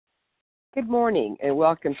Good morning and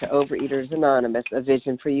welcome to Overeaters Anonymous, a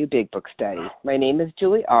Vision for You Big Book study. My name is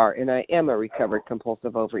Julie R. and I am a recovered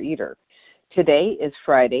compulsive overeater. Today is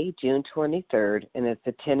Friday, June 23rd, and it's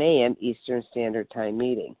a 10 a.m. Eastern Standard Time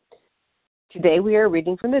meeting. Today we are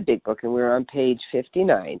reading from the Big Book and we're on page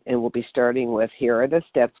 59, and we'll be starting with Here are the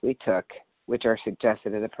steps we took, which are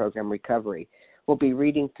suggested in the program Recovery. We'll be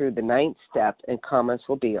reading through the 9th step and comments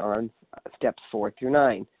will be on steps 4 through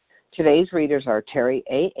 9. Today's readers are Terry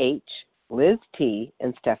A.H., Liz T.,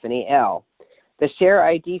 and Stephanie L. The share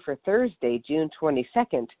ID for Thursday, June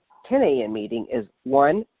 22nd, 10 a.m. meeting is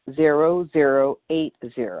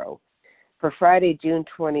 10080. For Friday, June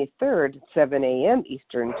 23rd, 7 a.m.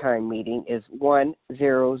 Eastern Time meeting is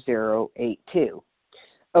 10082.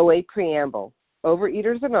 OA Preamble.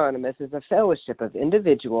 Overeaters Anonymous is a fellowship of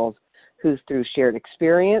individuals who, through shared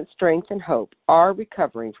experience, strength, and hope, are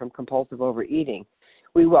recovering from compulsive overeating.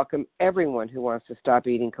 We welcome everyone who wants to stop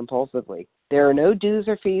eating compulsively. There are no dues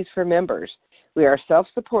or fees for members. We are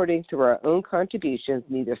self-supporting through our own contributions,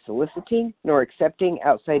 neither soliciting nor accepting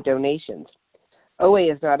outside donations.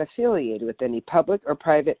 OA is not affiliated with any public or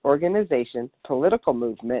private organization, political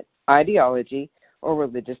movement, ideology, or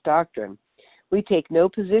religious doctrine. We take no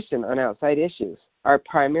position on outside issues. Our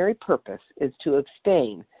primary purpose is to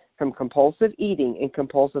abstain from compulsive eating and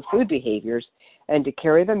compulsive food behaviors and to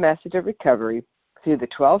carry the message of recovery through the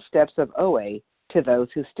 12 steps of OA to those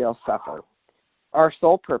who still suffer. Our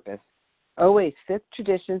sole purpose. OA's 5th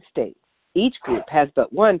tradition states, each group has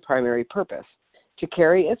but one primary purpose, to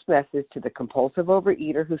carry its message to the compulsive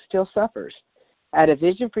overeater who still suffers. At a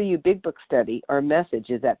Vision for You Big Book study, our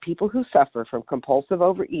message is that people who suffer from compulsive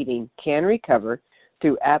overeating can recover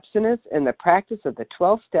through abstinence and the practice of the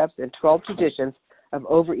 12 steps and 12 traditions of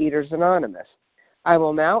Overeaters Anonymous. I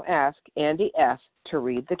will now ask Andy F. to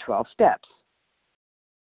read the 12 steps.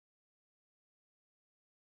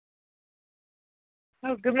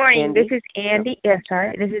 Oh, good morning. Andy? This is Andy.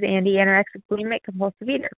 This is Andy, anorexic bulimic compulsive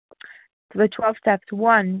eater. For the 12 steps,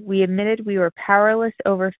 1, we admitted we were powerless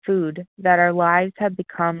over food, that our lives had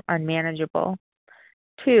become unmanageable.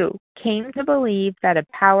 2, came to believe that a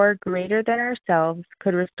power greater than ourselves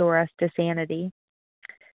could restore us to sanity.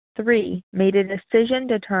 3, made a decision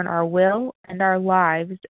to turn our will and our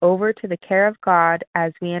lives over to the care of God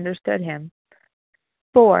as we understood Him.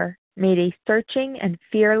 4, made a searching and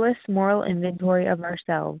fearless moral inventory of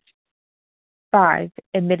ourselves. 5,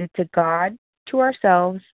 admitted to God, to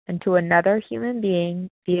ourselves, and to another human being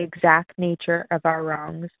the exact nature of our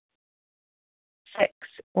wrongs. 6,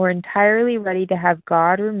 were entirely ready to have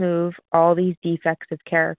God remove all these defects of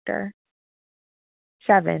character.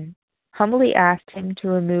 7, humbly asked Him to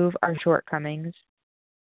remove our shortcomings.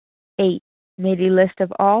 8, made a list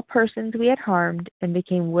of all persons we had harmed and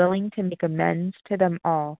became willing to make amends to them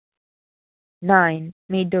all. 9,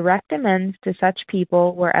 made direct amends to such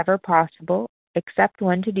people wherever possible, except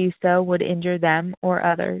when to do so would injure them or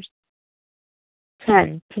others.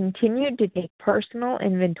 10, continued to take personal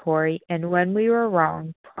inventory and when we were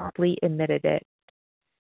wrong, promptly admitted it.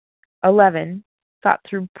 11, sought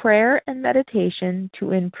through prayer and meditation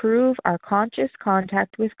to improve our conscious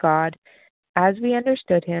contact with God as we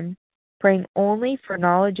understood Him, praying only for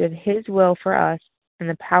knowledge of His will for us and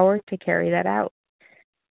the power to carry that out.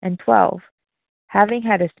 And 12, having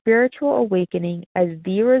had a spiritual awakening as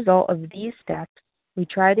the result of these steps, we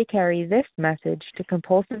try to carry this message to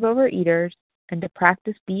compulsive overeaters and to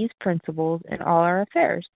practice these principles in all our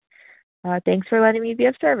affairs. Thanks for letting me be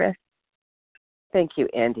of service. Thank you,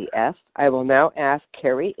 Andy F. I will now ask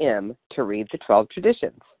Carrie M. to read the 12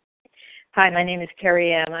 traditions. Hi, my name is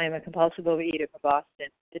Carrie M. I am a compulsive overeater from Boston.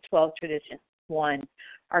 The 12 traditions. 1,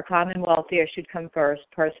 our common welfare should come first.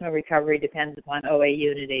 Personal recovery depends upon OA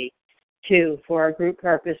unity. 2, for our group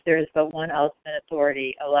purpose, there is but one ultimate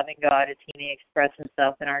authority, a loving God as He may express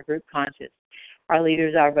Himself in our group conscience. Our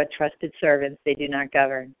leaders are but trusted servants, they do not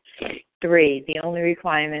govern. 3, the only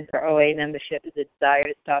requirement for OA membership is a desire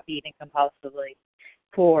to stop eating compulsively.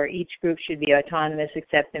 4, each group should be autonomous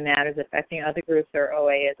except in matters affecting other groups or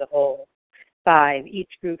OA as a whole. 5,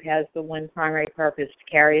 each group has the one primary purpose,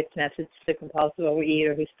 to carry its message to the compulsive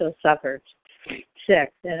overeater who still suffers.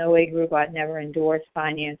 6, an OA group ought never endorse,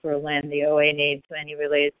 finance, or lend the OA name to any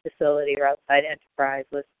related facility or outside enterprise,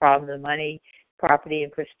 lest problems of money, property,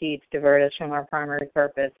 and prestige divert us from our primary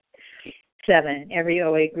purpose. 7, every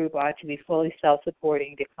OA group ought to be fully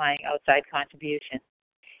self-supporting, declining outside contributions.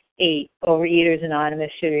 8, Overeaters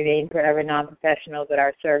Anonymous should remain forever non-professional, but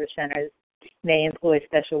our service centers may employ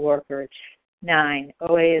special workers. 9,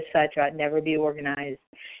 OA as such ought never be organized,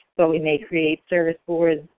 but we may create service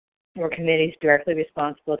boards or committees directly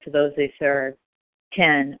responsible to those they serve.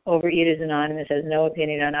 10. Overeaters Anonymous has no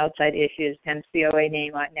opinion on outside issues, hence the OA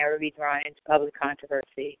name ought never be drawn into public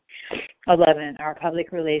controversy. 11. Our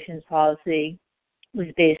public relations policy was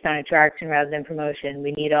based on attraction rather than promotion.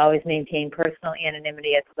 We need to always maintain personal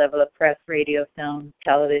anonymity at the level of press, radio, film,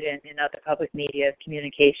 television, and other public media of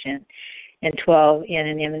communication. And 12,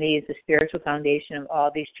 anonymity is the spiritual foundation of all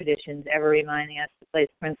these traditions, ever reminding us to place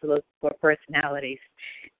principles before personalities.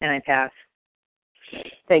 And I pass.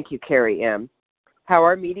 Thank you, Carrie M. How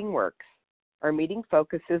our meeting works. Our meeting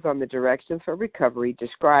focuses on the directions for recovery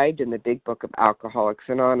described in the Big Book of Alcoholics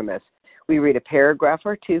Anonymous. We read a paragraph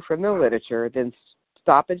or two from the literature, then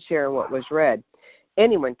stop and share what was read.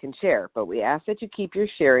 Anyone can share, but we ask that you keep your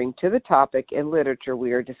sharing to the topic and literature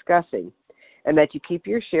we are discussing, and that you keep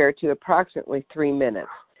your share to approximately 3 minutes.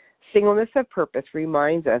 Singleness of purpose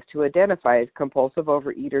reminds us to identify as compulsive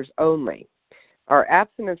overeaters only. Our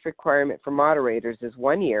abstinence requirement for moderators is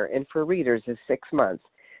 1 year, and for readers is 6 months.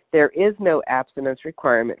 There is no abstinence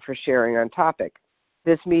requirement for sharing on topic.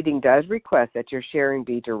 This meeting does request that your sharing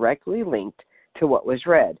be directly linked to what was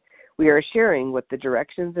read. We are sharing what the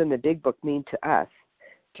directions in the Big Book mean to us.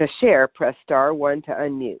 To share, press star 1 to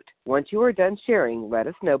unmute. Once you are done sharing, let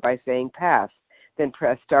us know by saying pass, then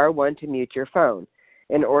press star 1 to mute your phone.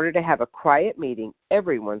 In order to have a quiet meeting,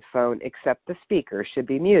 everyone's phone except the speaker should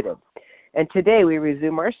be muted. And today we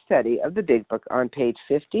resume our study of the Big Book on page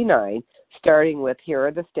 59, starting with here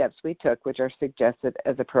are the steps we took which are suggested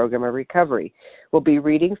as a program of recovery. We'll be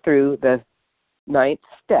reading through the 9th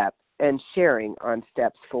step and sharing on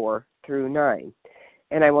steps 4 through 9.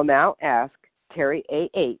 And I will now ask Terry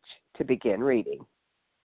A.H. to begin reading.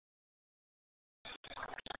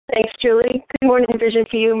 Thanks, Julie. Good morning, Vision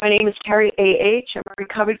to you. My name is Terry A.H. I'm a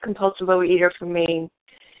recovered compulsive overeater from Maine.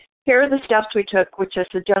 Here are the steps we took, which are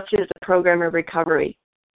suggested as a program of recovery.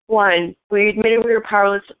 1, we admitted we were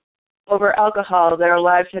powerless over alcohol, that our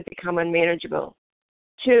lives had become unmanageable.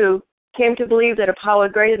 2, came to believe that a power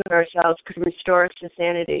greater than ourselves could restore us to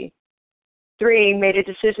sanity. 3, made a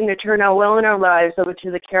decision to turn our will and our lives over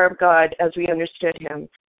to the care of God as we understood Him.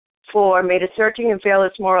 4, made a searching and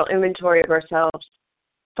fearless moral inventory of ourselves.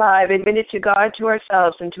 5, admitted to God, to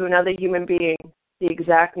ourselves, and to another human being the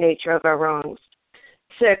exact nature of our wrongs.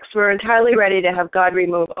 6, we're entirely ready to have God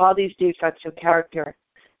remove all these defects of character.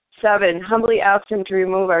 7, humbly asked Him to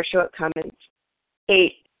remove our shortcomings.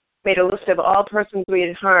 8, made a list of all persons we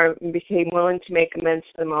had harmed and became willing to make amends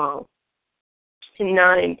to them all. And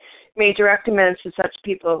 9, made direct amends to such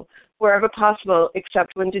people wherever possible,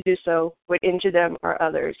 except when to do so would injure them or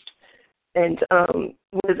others. And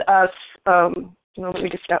with us, let me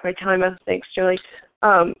just stop my timer. Thanks, Julie.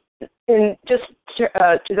 And just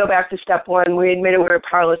to go back to step 1, we admitted we were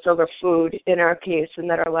powerless over food in our case and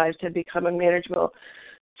that our lives had become unmanageable.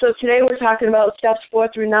 So today we're talking about steps 4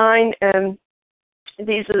 through 9, and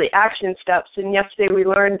these are the action steps. And yesterday we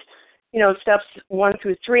learned, steps 1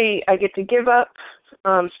 through 3, I get to give up.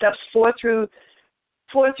 Steps 4 through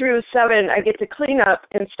 7, I get to clean up,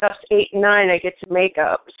 and steps 8 and 9, I get to make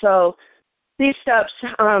up. So these steps,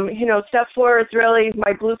 step 4 is really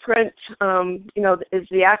my blueprint, is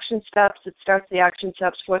the action steps. It starts the action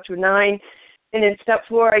steps 4 through 9. And in step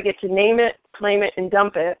 4, I get to name it, claim it, and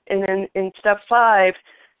dump it. And then in step 5,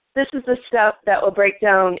 this is the step that will break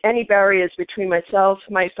down any barriers between myself,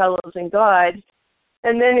 my fellows, and God.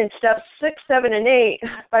 And then in steps 6, 7, and 8,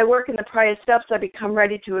 by working the prior steps, I become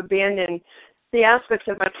ready to abandon the aspects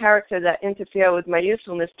of my character that interfere with my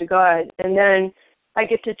usefulness to God. And then I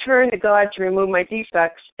get to turn to God to remove my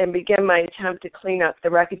defects and begin my attempt to clean up the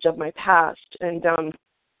wreckage of my past. And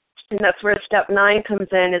that's where step 9 comes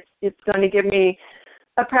in. It's going to give me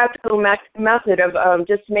a practical method of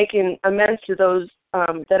just making amends to those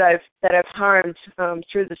that I've harmed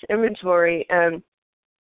through this inventory. And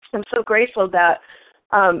I'm so grateful that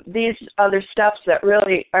these other steps that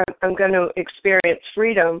really I'm going to experience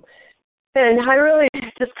freedom. And I really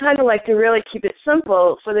just kind of like to really keep it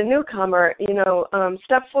simple for the newcomer.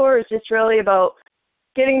 Step 4 is just really about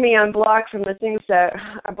getting me unblocked from the things that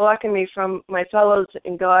are blocking me from my fellows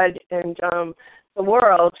and God and the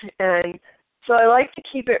world. And so I like to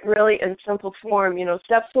keep it really in simple form.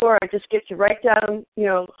 Step 4, I just get to write down,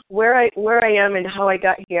 where I am and how I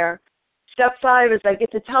got here. Step 5 is I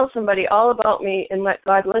get to tell somebody all about me and let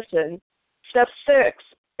God listen. Step 6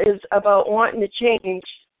 is about wanting to change.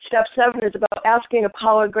 Step 7 is about asking a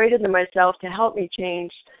power greater than myself to help me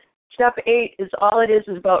change. Step 8 is all it is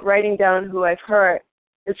about writing down who I've hurt.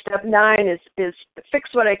 And step 9 is fix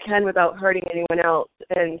what I can without hurting anyone else.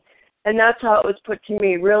 And that's how it was put to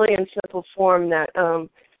me, really in simple form, that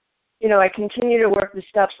I continue to work the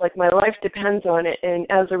steps like my life depends on it. And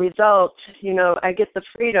as a result, I get the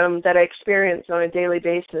freedom that I experience on a daily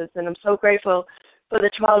basis. And I'm so grateful for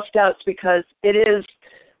the 12 steps because it is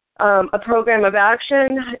a program of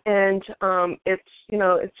action. And it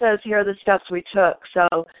says here are the steps we took. So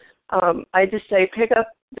I just say pick up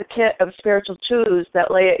the kit of spiritual tools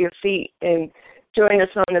that lay at your feet and join us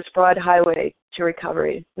on this broad highway to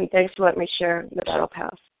recovery. And thanks for letting me share. With that, I'll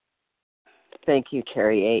pass. Thank you,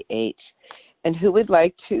 Carrie A.H. And who would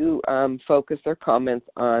like to focus their comments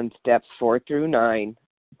on steps 4 through 9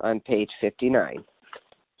 on page 59?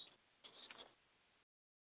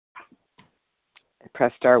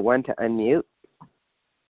 Press star 1 to unmute.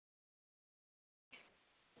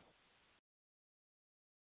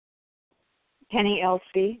 Penny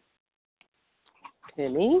L.C.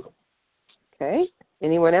 Penny. Okay.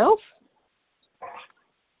 Anyone else?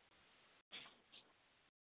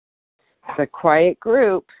 It's a quiet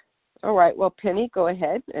group. All right. Well, Penny, go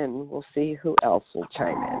ahead, and we'll see who else will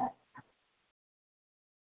chime in.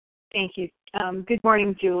 Thank you. Good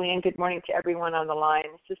morning, Julie, and good morning to everyone on the line.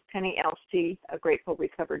 This is Penny L.C., a grateful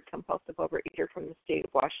recovered compulsive overeater from the state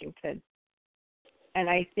of Washington. And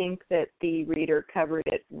I think that the reader covered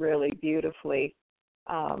it really beautifully.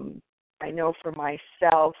 I know for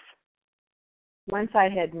myself, once I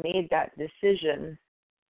had made that decision,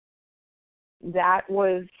 that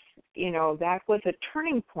was a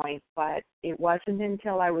turning point, but it wasn't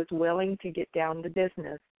until I was willing to get down to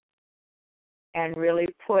business and really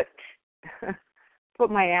put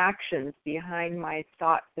my actions behind my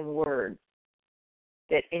thoughts and words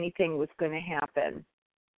that anything was going to happen.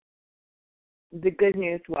 The good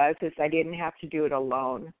news was I didn't have to do it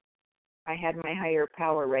alone. I had my higher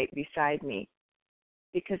power right beside me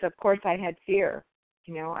because, of course, I had fear.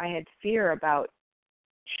 I had fear about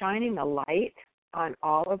shining a light on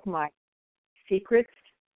all of my secrets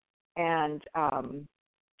and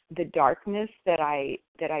the darkness that I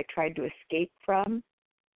tried to escape from,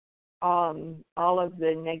 all of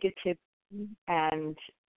the negative and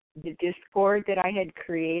the discord that I had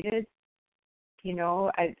created.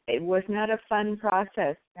 It was not a fun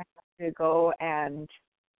process to go and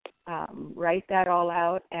write that all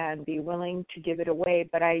out and be willing to give it away,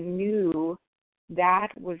 but I knew that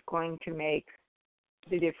was going to make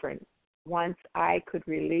the difference. Once I could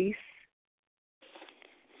release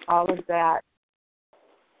all of that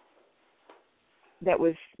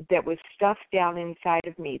was stuffed down inside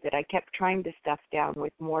of me, that I kept trying to stuff down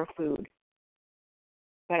with more food.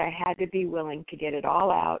 But I had to be willing to get it all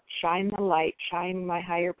out, shine the light, shine my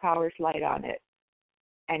higher power's light on it,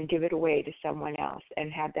 and give it away to someone else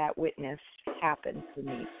and have that witness happen for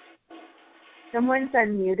me. Someone's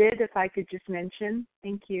unmuted, if I could just mention.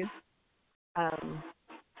 Thank you.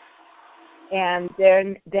 And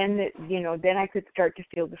then I could start to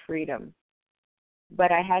feel the freedom.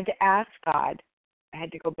 But I had to ask God. I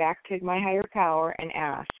had to go back to my higher power and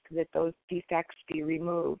ask that those defects be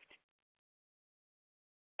removed.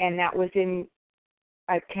 And that was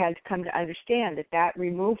I had come to understand that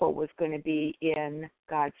removal was going to be in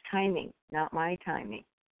God's timing, not my timing.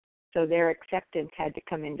 So their acceptance had to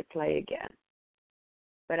come into play again.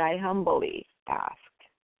 But I humbly asked,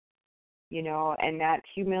 and that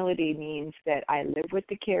humility means that I live with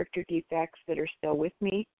the character defects that are still with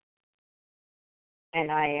me. And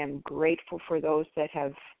I am grateful for those that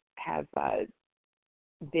have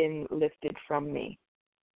been lifted from me.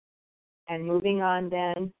 And moving on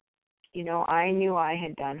then, I knew I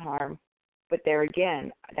had done harm. But there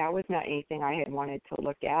again, that was not anything I had wanted to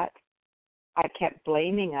look at. I kept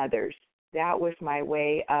blaming others. That was my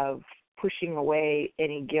way of pushing away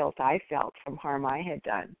any guilt I felt from harm I had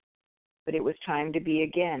done. But it was time to be,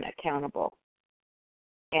 again, accountable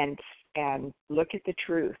and look at the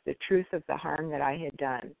truth of the harm that I had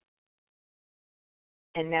done.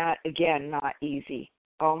 And that, again, not easy.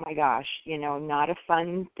 Oh, my gosh, not a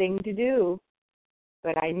fun thing to do.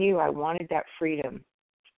 But I knew I wanted that freedom.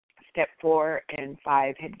 Step 4 and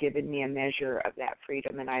 5 had given me a measure of that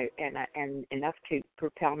freedom, and enough to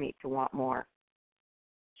propel me to want more.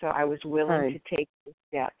 So I was willing to take the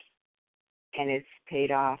steps, and it's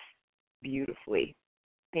paid off beautifully.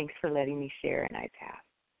 Thanks for letting me share, and I pass.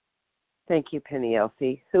 Thank you, Penny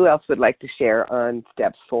Elsie. Who else would like to share on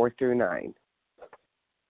steps 4 through 9?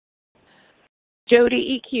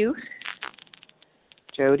 Jody EQ.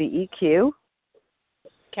 Jody EQ.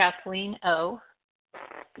 Kathleen O.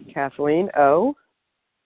 Kathleen O.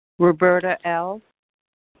 Roberta L.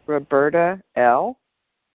 Roberta L.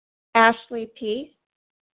 Ashley P.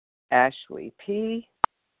 Ashley P.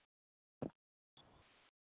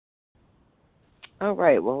 All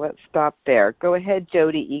right, well, let's stop there. Go ahead,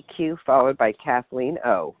 Jody EQ, followed by Kathleen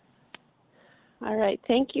O. All right.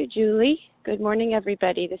 Thank you, Julie. Good morning,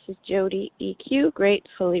 everybody. This is Jody EQ,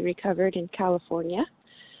 gratefully recovered in California.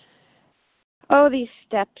 Oh, these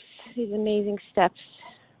steps, these amazing steps.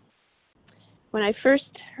 When I first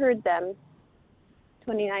heard them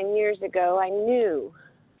 29 years ago, I knew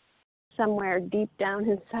somewhere deep down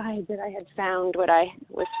inside that I had found what I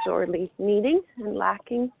was sorely needing and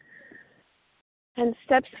lacking. And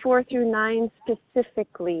steps 4 through 9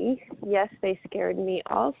 specifically, yes, they scared me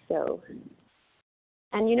also.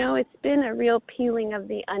 And you know, it's been a real peeling of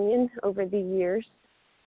the onion over the years.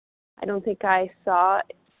 I don't think I saw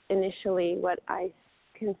initially what I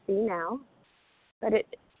can see now, but it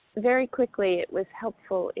very quickly it was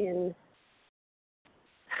helpful in,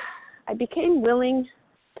 I became willing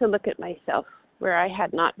to look at myself where I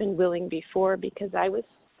had not been willing before because I was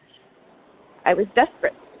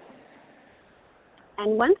desperate.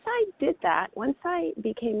 And once I did that, once I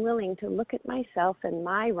became willing to look at myself and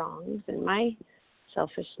my wrongs and my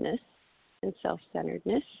selfishness and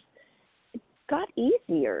self-centeredness, it got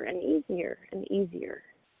easier and easier and easier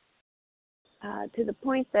to the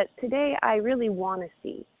point that today I really want to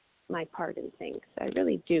see my part in things. I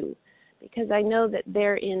really do, because I know that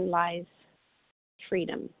therein lies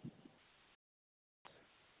freedom.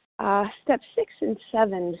 Steps 6 and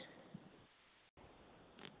 7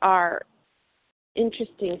 are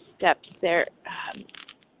interesting steps. They're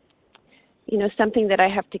something that I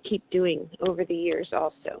have to keep doing over the years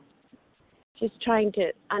also. Just trying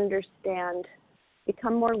to understand,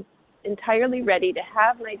 become more entirely ready to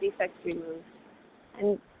have my defects removed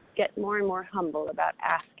and get more and more humble about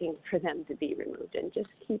asking for them to be removed, and just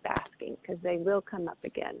keep asking because they will come up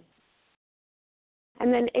again.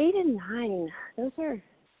 And then 8 and 9, those are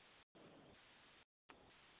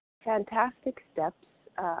fantastic steps.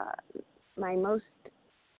 My most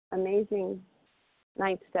amazing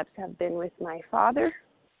 9 steps have been with my father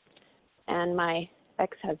and my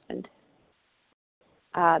ex-husband.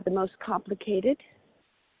 The most complicated,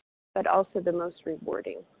 but also the most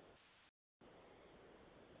rewarding.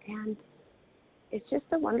 And it's just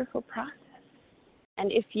a wonderful process.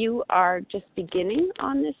 And if you are just beginning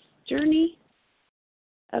on this journey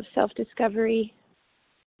of self-discovery,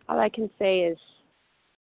 all I can say is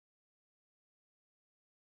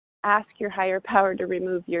ask your higher power to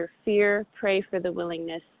remove your fear, pray for the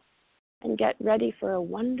willingness, and get ready for a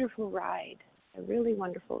wonderful ride, a really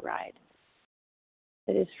wonderful ride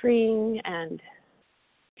that is freeing and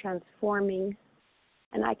transforming.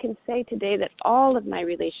 And I can say today that all of my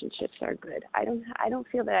relationships are good. I don't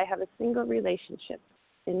feel that I have a single relationship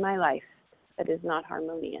in my life that is not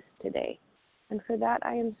harmonious today. And for that,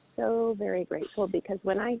 I am so very grateful, because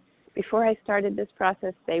before I started this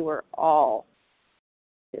process, they were all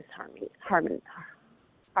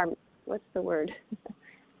what's the word?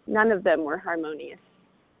 None of them were harmonious.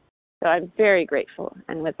 So I'm very grateful.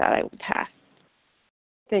 And with that, I will pass.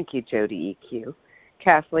 Thank you, Jody EQ.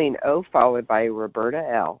 Kathleen O., followed by Roberta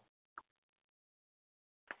L.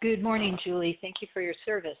 Good morning, Julie. Thank you for your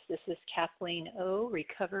service. This is Kathleen O.,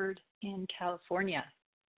 recovered in California.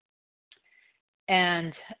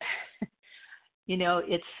 And,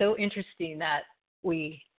 it's so interesting that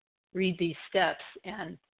we read these steps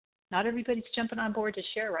and not everybody's jumping on board to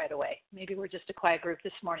share right away. Maybe we're just a quiet group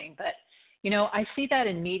this morning, but, I see that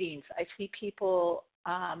in meetings. I see people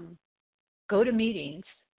go to meetings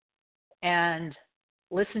and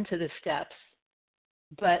listen to the steps,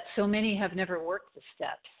 but so many have never worked the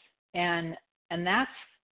steps. And that's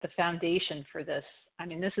the foundation for this. I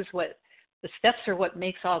mean, this is what the steps are, what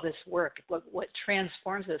makes all this work, what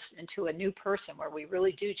transforms us into a new person, where we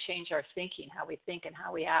really do change our thinking, how we think and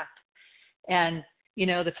how we act. And,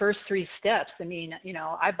 the first 3 steps,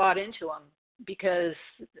 I bought into them because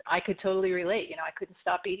I could totally relate. I couldn't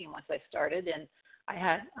stop eating once I started, and I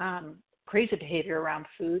had crazy behavior around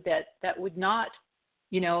food that would not,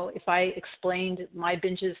 if I explained my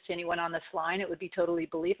binges to anyone on this line, it would be totally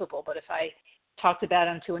believable. But if I talked about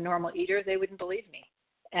them to a normal eater, they wouldn't believe me.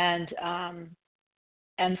 And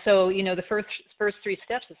so, the first 3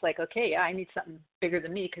 steps is like, okay, I need something bigger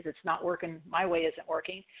than me because it's not working. My way isn't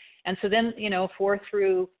working. And so then, 4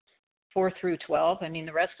 through 12,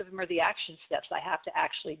 the rest of them are the action steps. I have to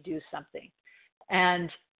actually do something.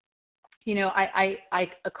 And, I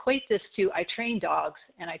equate this to, I train dogs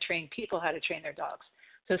and I train people how to train their dogs.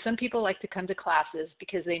 So some people like to come to classes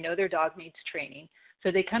because they know their dog needs training.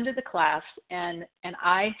 So they come to the class and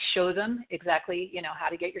I show them exactly, how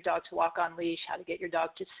to get your dog to walk on leash, how to get your dog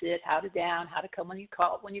to sit, how to down, how to come when you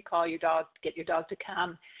call your dog, get your dog to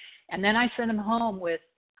come. And then I send them home with,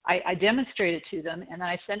 I demonstrate it to them, and then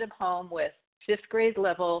I send them home with 5th grade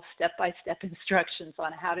level step-by-step instructions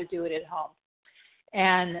on how to do it at home.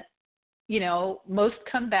 And, most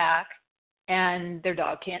come back and their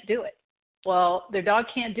dog can't do it. Well, their dog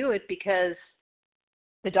can't do it because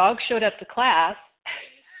the dog showed up to class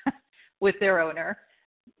with their owner.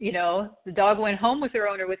 The dog went home with their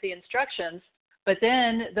owner with the instructions, but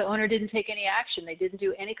then the owner didn't take any action. They didn't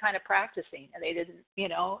do any kind of practicing, and they didn't,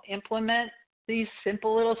 implement these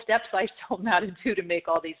simple little steps I told them how to do to make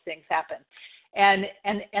all these things happen. And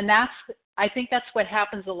I think that's what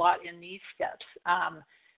happens a lot in these steps.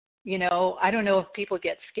 I don't know if people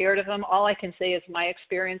get scared of them. All I can say is my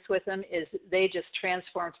experience with them is they just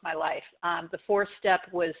transformed my life. The fourth step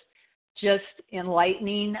was just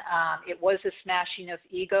enlightening. It was a smashing of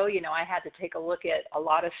ego. I had to take a look at a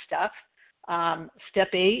lot of stuff. Step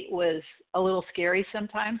 8 was a little scary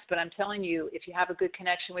sometimes, but I'm telling you, if you have a good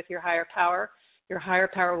connection with your higher power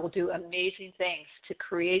will do amazing things to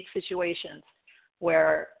create situations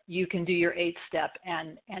where you can do your 8th step.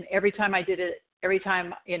 And every time I did it, every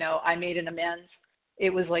time, I made an amends, it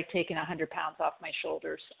was like taking 100 pounds off my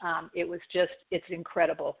shoulders. It's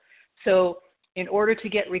incredible. So in order to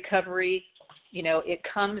get recovery, it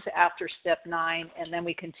comes after step 9, and then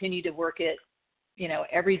we continue to work it,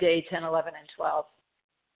 every day, 10, 11, and 12.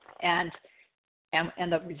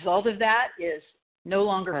 And the result of that is no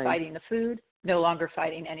longer fighting the food, no longer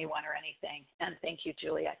fighting anyone or anything. And thank you,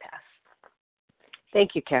 Julie. I pass.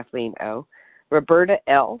 Thank you, Kathleen O. Roberta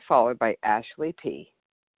L., followed by Ashley P.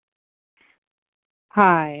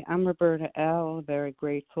 Hi, I'm Roberta L., a very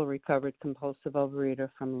grateful, recovered compulsive overeater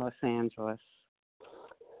from Los Angeles.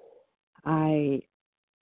 I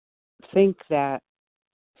think that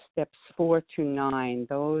steps 4 to 9,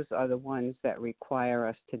 those are the ones that require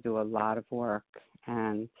us to do a lot of work.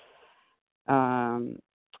 And,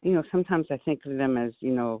 sometimes I think of them as,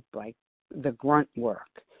 like the grunt work.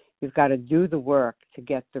 You've got to do the work to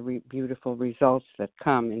get the beautiful results that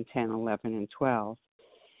come in 10, 11, and 12.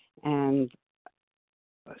 And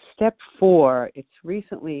step 4, it's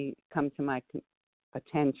recently come to my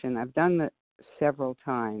attention. I've done it several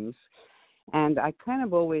times, and I kind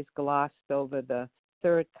of always glossed over the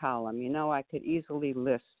 3rd column. I could easily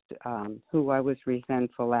list who I was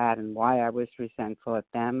resentful at and why I was resentful at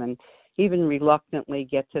them, and even reluctantly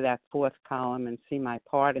get to that 4th column and see my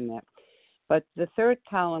part in it. But the 3rd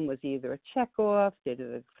column was either a check off. Did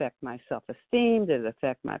it affect my self-esteem? Did it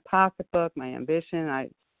affect my pocketbook, my ambition? I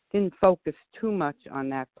didn't focus too much on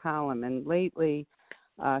that column. And lately,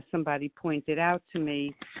 somebody pointed out to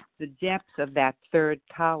me the depth of that 3rd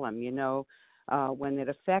column, when it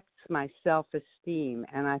affects my self-esteem.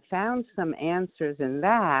 And I found some answers in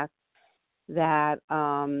that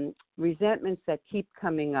resentments that keep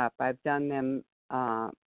coming up. I've done them,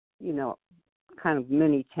 kind of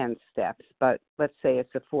mini 10 steps, but let's say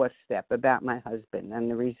it's a 4th step about my husband and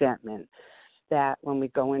the resentment that when we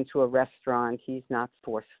go into a restaurant, he's not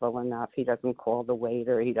forceful enough. He doesn't call the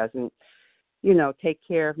waiter. He doesn't, take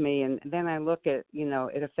care of me. And then I look at,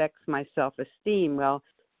 it affects my self-esteem. Well,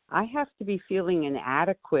 I have to be feeling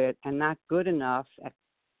inadequate and not good enough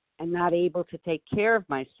and not able to take care of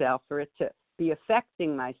myself for it to be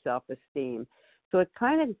affecting my self-esteem. So it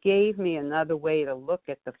kind of gave me another way to look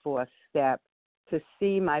at the 4th step, to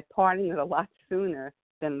see my part in it a lot sooner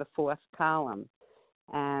than the 4th column.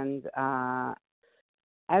 And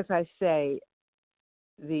as I say,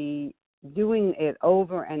 the doing it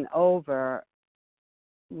over and over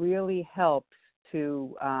really helps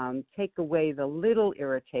to take away the little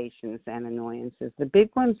irritations and annoyances. The big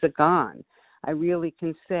ones are gone. I really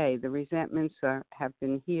can say the resentments have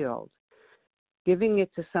been healed. Giving it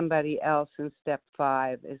to somebody else in step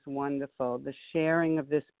 5 is wonderful. The sharing of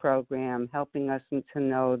this program, helping us to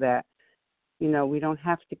know that, we don't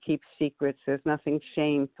have to keep secrets. There's nothing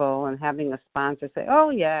shameful. And having a sponsor say, oh,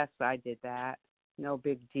 yes, I did that. No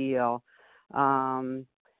big deal,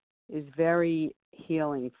 is very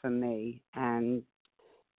healing for me. And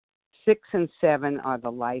 6 and 7 are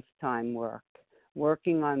the lifetime work,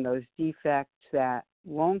 working on those defects that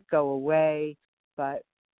won't go away, but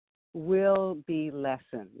will be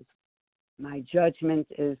lessened. My judgment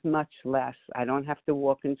is much less. I don't have to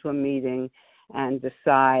walk into a meeting and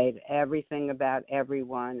decide everything about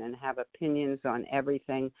everyone and have opinions on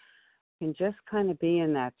everything. I can just kind of be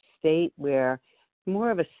in that state where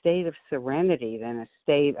more of a state of serenity than a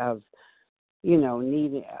state of,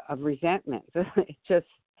 need of resentment.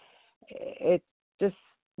 It just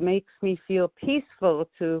makes me feel peaceful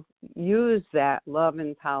to use that love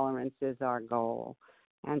and tolerance as our goal,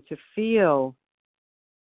 and to feel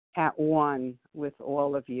at one with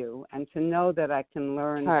all of you, and to know that I can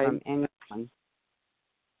learn from anyone.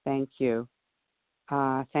 Thank you.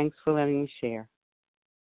 Thanks for letting me share.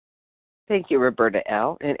 Thank you, Roberta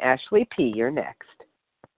L. And Ashley P., you're next.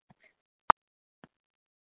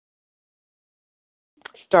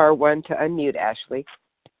 star 1 to unmute, Ashley.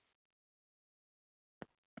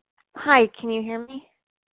 Hi, can you hear me?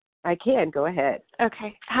 I can. Go ahead.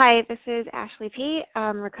 Okay. Hi, this is Ashley P.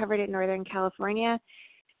 Recovered in Northern California.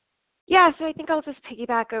 Yeah, so I think I'll just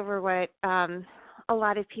piggyback over what a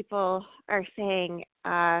lot of people are saying.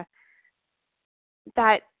 That,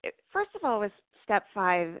 first of all, with step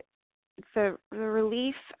 5, the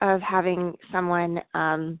relief of having someone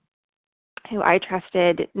who I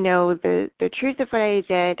trusted know the truth of what I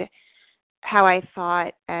did, how I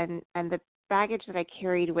thought, and the baggage that I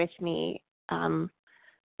carried with me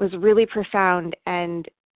was really profound, and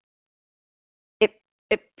it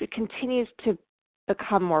continues to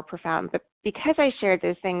become more profound. But because I shared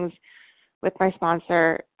those things with my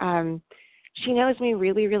sponsor, she knows me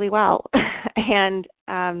really, really well, and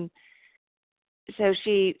so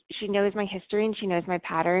she knows my history and she knows my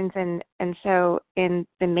patterns, and so in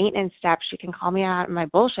the maintenance step, she can call me out on my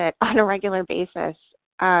bullshit on a regular basis,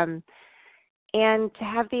 and to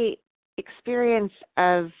have the experience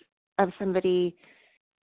of somebody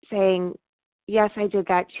saying, yes, I did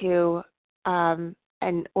that too,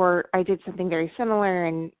 or I did something very similar,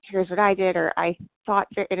 and here's what I did, or I thought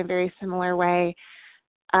in a very similar way.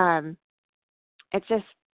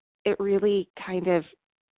 It really kind of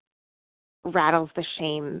rattles the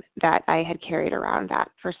shame that I had carried around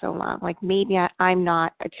that for so long. Like, maybe I'm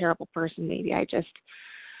not a terrible person. Maybe I just,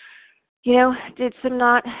 did some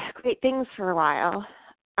not great things for a while.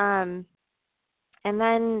 And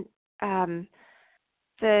then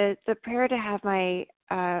the prayer to have my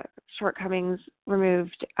shortcomings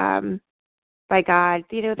removed by God,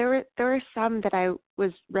 there were some that I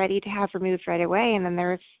was ready to have removed right away, and then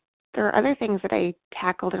there are other things that I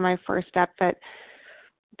tackled in my first step that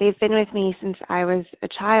they've been with me since I was a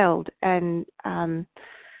child, and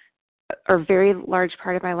a very large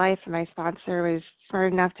part of my life. And my sponsor was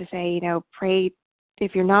smart enough to say, pray,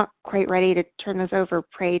 if you're not quite ready to turn those over,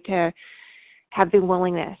 pray to have the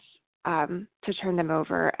willingness to turn them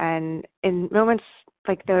over. And in moments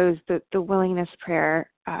like those, the willingness prayer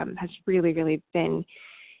has really, really been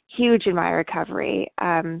huge in my recovery.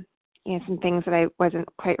 Some things that I wasn't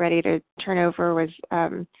quite ready to turn over was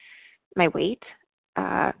my weight.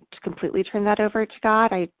 To completely turn that over to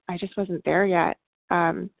God, I just wasn't there yet.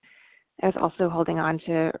 I was also holding on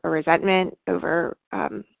to a resentment over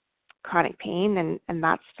chronic pain, and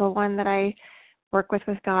that's still one that I work with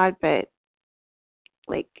God. But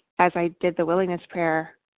as I did the willingness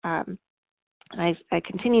prayer, and I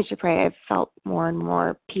continue to pray, I've felt more and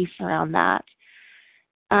more peace around that.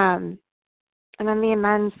 And then the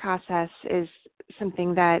amends process is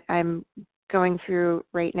something that I'm going through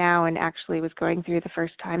right now, and actually was going through the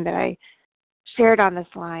first time that I shared on this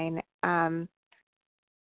line.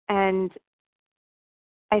 And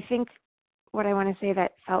I think what I want to say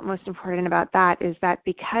that felt most important about that is that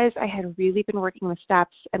because I had really been working with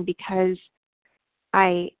steps, and because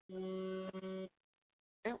I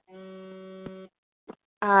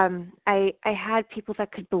had people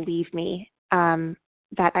that could believe me,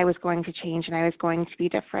 that I was going to change and I was going to be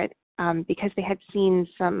different, because they had seen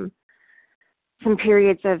some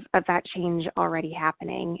periods of that change already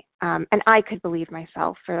happening. And I could believe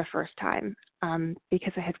myself for the first time,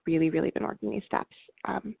 because I had really, really been working these steps.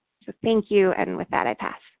 So thank you. And with that, I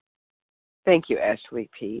pass. Thank you, Ashley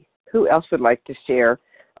P. Who else would like to share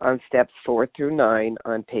on steps 4 through 9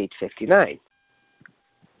 on page 59?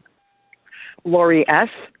 Lori S.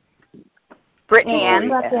 Brittany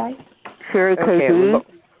Ann. Sherry KP.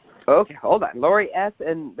 Okay, hold on. Lori S.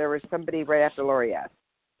 And there was somebody right after Lori S.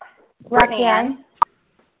 Rocky N.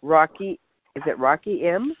 Rocky, is it Rocky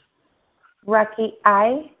M? Rocky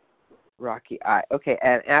I. Rocky I. Okay,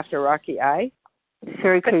 and after Rocky I?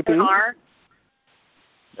 Sherry KP.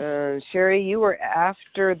 Sherry, you were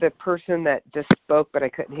after the person that just spoke, but I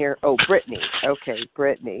couldn't hear. Oh, Brittany. Okay,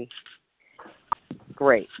 Brittany.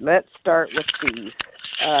 Great. Let's start with these.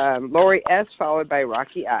 Lori S. followed by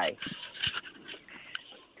Rocky I.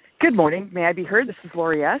 Good morning. May I be heard? This is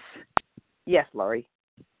Lori S. Yes, Lori.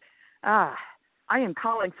 I am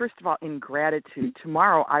calling, first of all, in gratitude.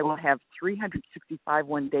 Tomorrow I will have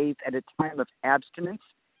 365 days at a time of abstinence,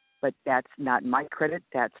 but that's not my credit.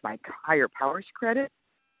 That's my higher power's credit.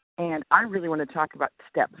 And I really want to talk about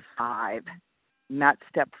step 5, not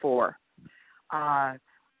step 4. I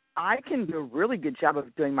can do a really good job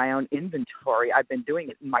of doing my own inventory. I've been doing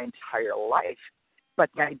it my entire life. But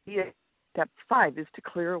the idea of step 5 is to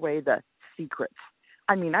clear away the secrets.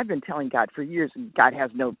 I mean, I've been telling God for years, and God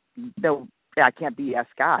has no, I can't BS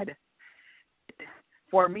God.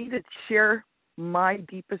 For me to share my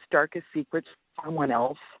deepest, darkest secrets with someone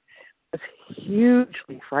else was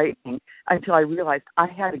hugely frightening until I realized I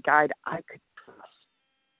had a guide I could trust.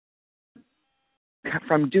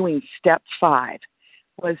 from doing step 5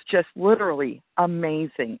 was just literally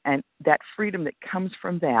amazing. And that freedom that comes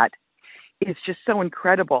from that is just so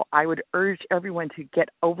incredible. I would urge everyone to get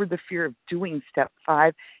over the fear of doing step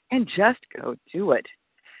 5 and just go do it.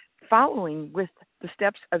 Following with the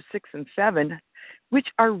steps of 6 and 7, which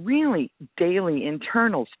are really daily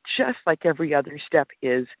internals, just like every other step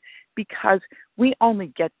is, because we only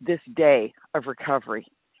get this day of recovery.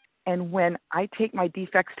 And when I take my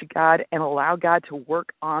defects to God and allow God to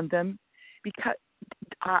work on them, because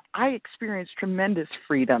I experience tremendous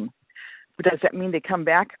freedom. But does that mean they come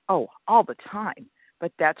back? Oh, all the time.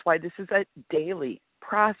 But that's why this is a daily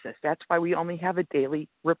process. That's why we only have a daily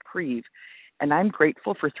reprieve. And I'm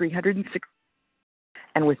grateful for 360.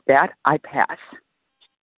 And with that, I pass.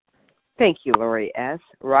 Thank you, Lori S.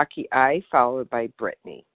 Rocky I, followed by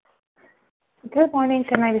Brittany. Good morning.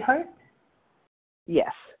 Can I be heard?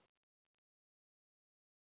 Yes.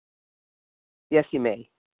 Yes, you may.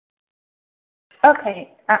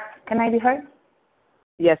 Okay. Can I be heard?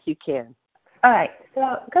 Yes, you can. All right.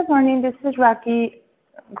 So, good morning. This is Rocky,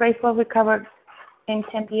 grateful recovered in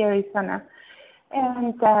Tempe, Arizona.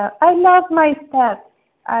 And I love my steps.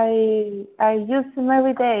 I use them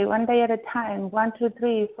every day, one day at a time, 1, 2,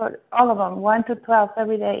 3, for all of them, 1 to 12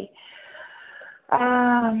 every day.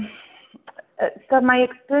 So my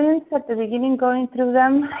experience at the beginning going through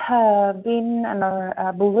them, being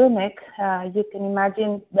a bulimic, you can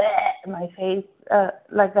imagine my face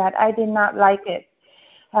like that. I did not like it.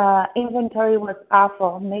 Inventory was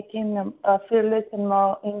awful, making a fearless and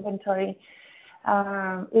more inventory.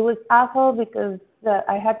 It was awful because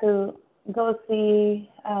I had to go see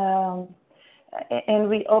and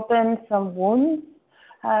reopen some wounds,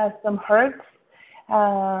 some hurts.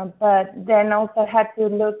 But then also had to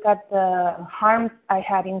look at the harms I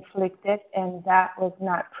had inflicted, and that was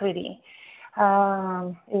not pretty.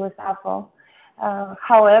 It was awful.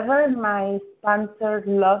 However, my sponsor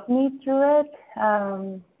loved me through it,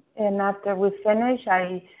 and after we finished,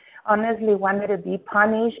 I honestly wanted to be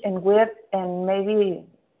punished and whipped and maybe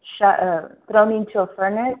thrown into a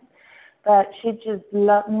furnace, but she just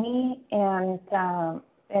loved me and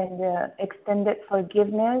extended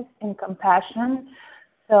forgiveness and compassion.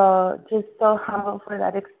 So just so humble for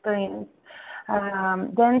that experience.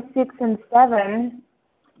 Then 6 and 7,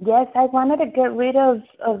 yes, I wanted to get rid of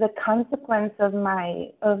the consequence of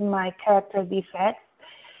my character defects,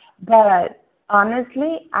 but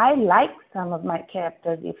honestly, I like some of my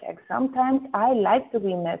character defects. Sometimes I like to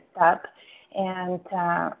be messed up, and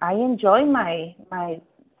I enjoy my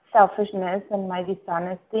selfishness and my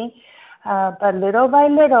dishonesty. But little by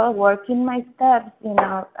little, working my steps,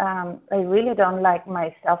 I really don't like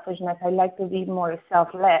my selfishness. I like to be more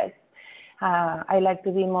selfless. I like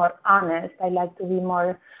to be more honest. I like to be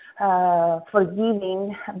more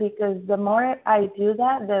forgiving, because the more I do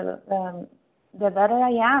that, the better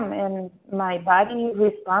I am, and my body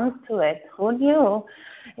responds to it. Who knew?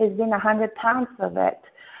 It's been 100 pounds of it.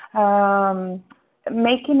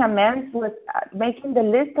 Making the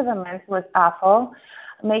list of amends was awful.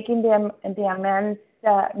 Making the amends,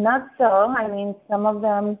 not so. I mean, some of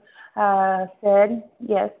them said,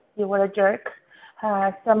 yes, you were a jerk.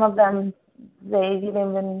 Some of them, they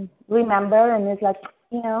didn't even remember, and it's like,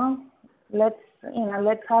 let's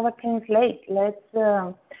have a clean slate. Let's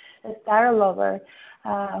start all over.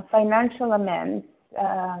 Financial amends.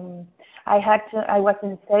 I was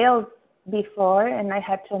in sales before, and I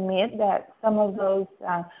had to admit that some of those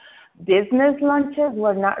business lunches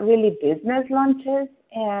were not really business lunches,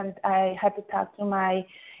 and I had to talk to my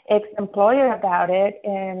ex-employer about it,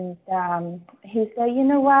 and he said, you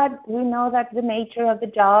know what, we know that's the nature of the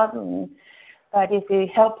job, but if it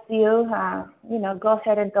helps you, go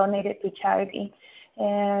ahead and donate it to charity.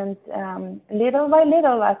 And little by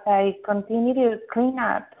little, as I continued to clean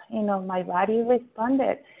up, my body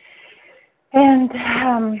responded. And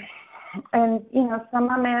some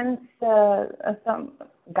amends,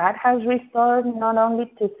 God has restored not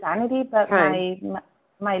only to sanity, but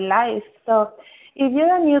my life. So if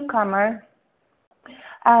you're a newcomer,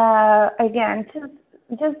 again,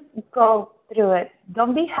 just go through it.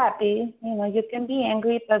 Don't be happy. You can be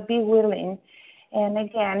angry, but be willing. And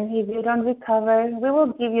again, if you don't recover, we will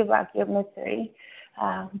give you back your misery.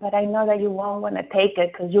 But I know that you won't want to take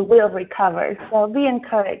it, because you will recover. So be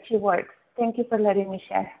encouraged. It works. Thank you for letting me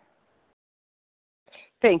share.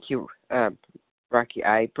 Thank you, Rocky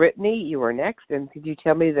I. Brittany, you are next, and could you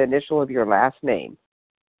tell me the initial of your last name?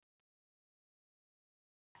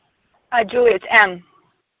 Julie, it's M.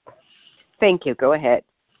 Thank you. Go ahead.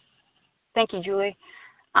 Thank you, Julie.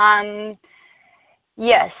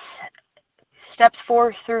 Yes, steps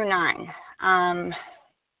 4 through 9.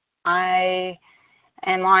 I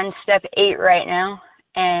I'm on step 8 right now,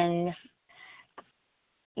 and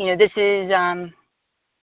this is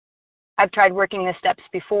I've tried working the steps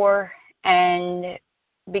before, and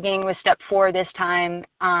beginning with step 4 this time,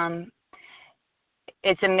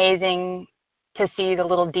 it's amazing to see the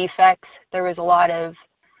little defects. There was a lot of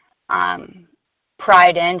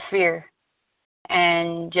pride and fear,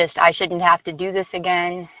 and just I shouldn't have to do this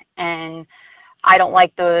again, and I don't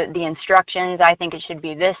like the instructions. I think it should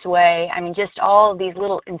be this way. I mean, just all these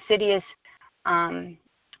little insidious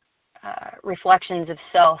reflections of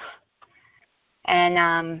self.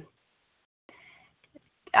 And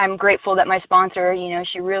I'm grateful that my sponsor,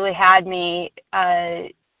 she really had me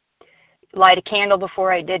light a candle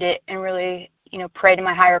before I did it, and really, pray to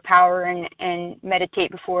my higher power and meditate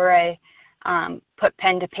before I put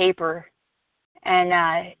pen to paper.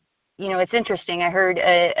 And it's interesting. I heard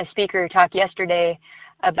a speaker talk yesterday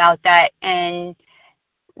about that, and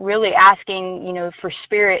really asking, for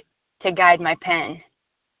spirit to guide my pen,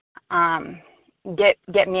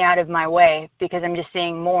 get me out of my way, because I'm just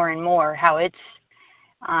seeing more and more how it's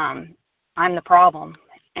I'm the problem.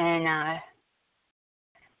 And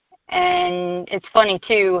it's funny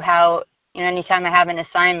too how anytime I have an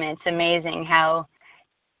assignment, it's amazing how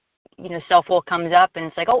self-will comes up, and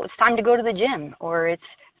it's like, oh, it's time to go to the gym, or it's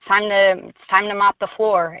time to mop the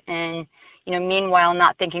floor, and meanwhile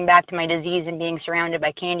not thinking back to my disease and being surrounded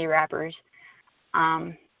by candy wrappers.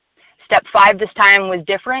 Step 5 this time was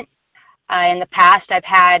different. In the past, I've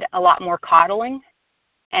had a lot more coddling,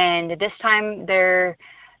 and this time there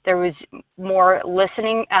was more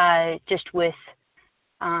listening, just with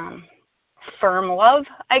firm love,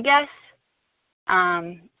 I guess.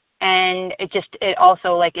 And it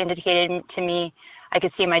also indicated to me, I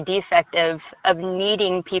could see my defect of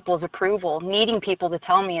needing people's approval, needing people to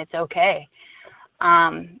tell me it's okay.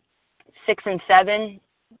 6 and 7,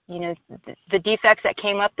 the defects that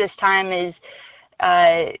came up this time is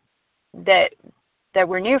that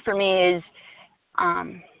were new for me is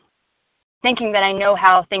thinking that I know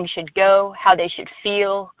how things should go, how they should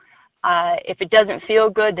feel. If it doesn't feel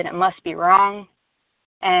good, then it must be wrong.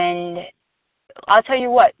 And I'll tell you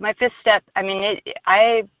what, my 5th step, I mean,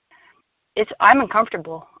 I'm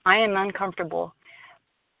uncomfortable. I am uncomfortable,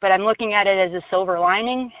 but I'm looking at it as a silver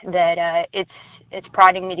lining that it's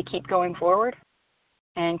prodding me to keep going forward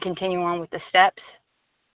and continue on with the steps.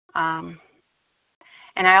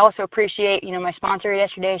 And I also appreciate, my sponsor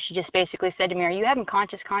yesterday. She just basically said to me, "Are you having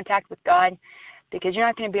conscious contact with God? Because you're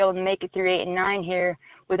not going to be able to make it through 8 and 9 here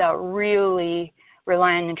without really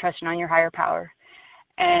relying and trusting on your higher power."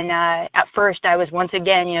 And at first, I was once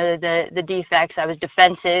again, the defects. I was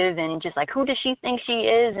defensive and just like, who does she think she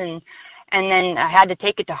is? And then I had to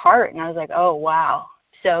take it to heart, and I was like, oh wow.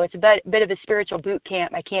 So it's a bit of a spiritual boot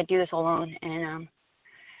camp. I can't do this alone,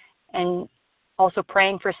 and also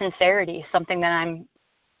praying for sincerity, something that I'm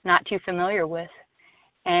not too familiar with.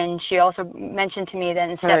 And she also mentioned to me that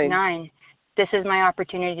in step 9, this is my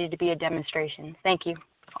opportunity to be a demonstration. Thank you.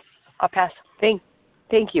 I'll pass. Thank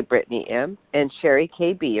you, Brittany M. And Sherry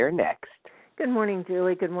KB, you're next. Good morning,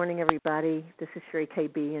 Julie. Good morning, everybody. This is Sherry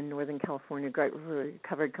KB in Northern California, great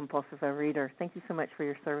recovered compulsive overeater. Thank you so much for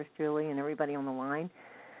your service, Julie, and everybody on the line.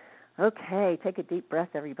 Okay, take a deep breath,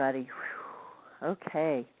 everybody. Whew.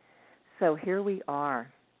 Okay, so here we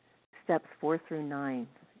are, steps 4 through 9,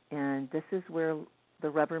 and this is where the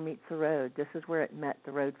rubber meets the road. This is where it met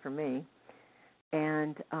the road for me.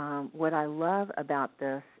 And what I love about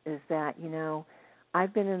this is that,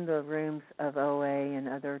 I've been in the rooms of OA and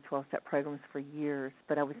other 12-step programs for years,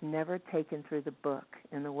 but I was never taken through the book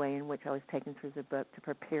in the way in which I was taken through the book to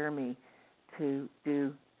prepare me to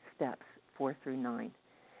do steps 4 through 9.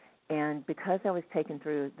 And because I was taken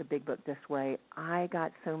through the big book this way, I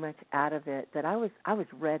got so much out of it that I was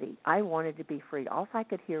ready. I wanted to be free. All I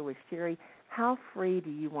could hear was, Sherry, how free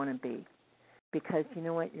do you want to be? Because you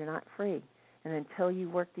know what? You're not free. And until you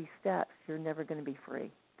work these steps, you're never going to be free.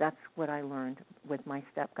 That's what I learned with my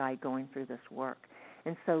step guide going through this work.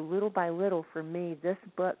 And so little by little, for me, this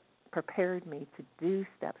book prepared me to do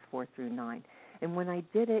steps 4 through 9. And when I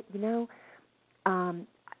did it,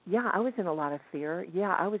 I was in a lot of fear.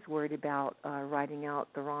 Yeah, I was worried about writing out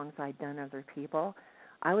the wrongs I'd done to other people.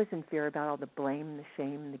 I was in fear about all the blame, the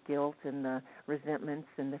shame, the guilt, and the resentments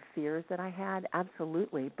and the fears that I had.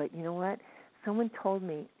 Absolutely. But you know what? Someone told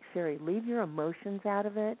me, Sherry, leave your emotions out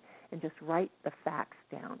of it and just write the facts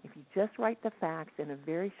down. If you just write the facts in a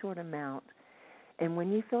very short amount, and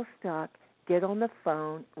when you feel stuck, get on the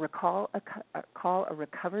phone, call a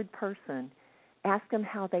recovered person, ask them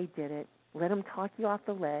how they did it, let them talk you off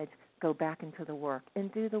the ledge, go back into the work,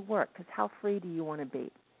 and do the work, because how free do you want to be?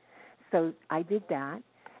 So I did that,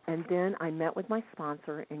 And then I met with my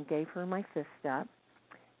sponsor and gave her my fifth step.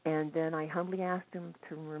 And then I humbly asked him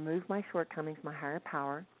to remove my shortcomings, my higher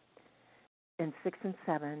power, in 6 and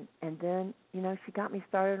 7. And then, she got me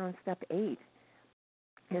started on step 8.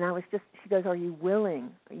 And she goes, are you willing?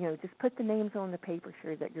 Just put the names on the paper,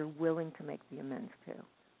 Sherry, that you're willing to make the amends to.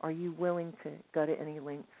 Are you willing to go to any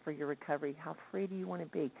lengths for your recovery? How free do you want to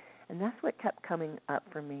be? And that's what kept coming up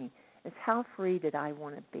for me, is how free did I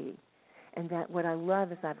want to be? And that what I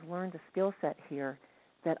love is I've learned a skill set here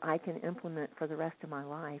that I can implement for the rest of my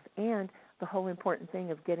life, and the whole important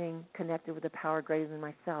thing of getting connected with a power greater than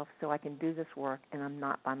myself so I can do this work and I'm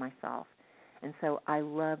not by myself. And so I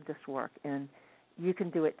love this work, and you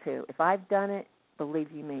can do it too. If I've done it, believe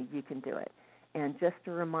you me, you can do it. And just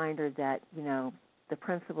a reminder that, the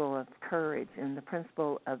principle of courage and the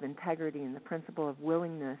principle of integrity and the principle of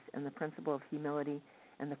willingness and the principle of humility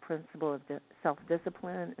and the principle of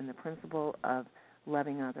self-discipline and the principle of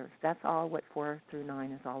loving others. That's all what 4 through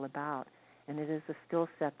 9 is all about. And it is a skill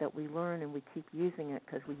set that we learn, and we keep using it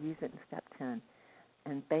because we use it in step 10.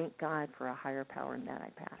 And thank God for a higher power in that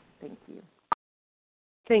I passed. Thank you.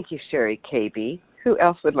 Thank you, Sherry KB. Who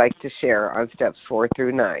else would like to share on steps 4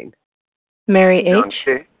 through 9? Mary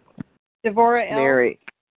H. Devorah L. Mary.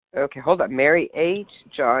 Okay, hold on. Mary H.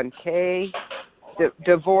 John K.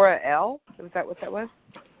 Devorah L. Was that what that was?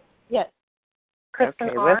 Yes. Kristen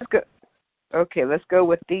okay, R. let's go. Okay, let's go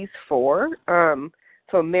with these 4.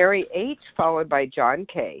 So Mary H. followed by John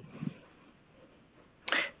K.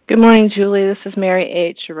 Good morning, Julie. This is Mary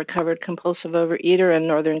H., a recovered compulsive overeater in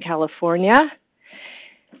Northern California.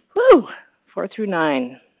 Woo! 4 through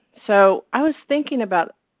 9. So I was thinking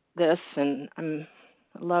about this, and I'm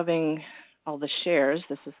loving all the shares.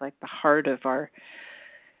 This is like the heart of our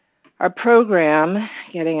program,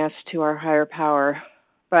 getting us to our higher power.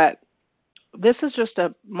 But this is just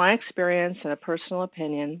my experience and a personal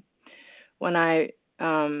opinion. When I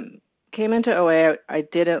came into OA, I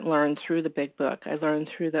didn't learn through the big book. I learned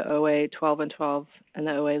through the OA 12 and 12 and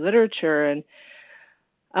the OA literature. And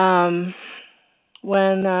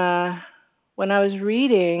when I was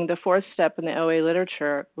reading the 4th step in the OA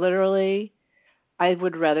literature, literally, I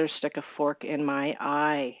would rather stick a fork in my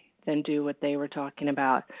eye than do what they were talking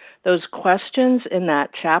about. Those questions in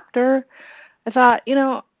that chapter, I thought,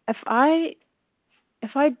 if I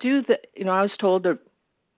do I was told to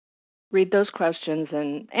read those questions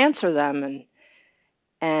and answer them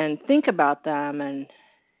and think about them,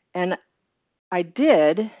 and I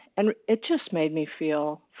did, and it just made me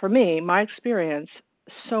feel, for me, my experience,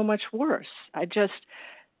 so much worse. I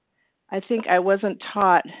think I wasn't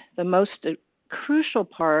taught the most crucial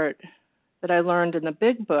part that I learned in the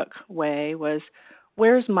big book way was,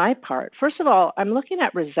 where's my part? First of all, I'm looking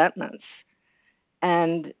at resentments,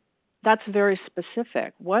 and that's very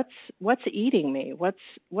specific. What's eating me?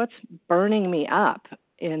 What's burning me up?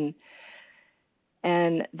 And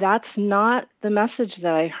that's not the message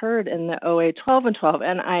that I heard in the OA 12 and 12.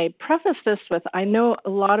 And I preface this with, I know a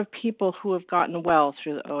lot of people who have gotten well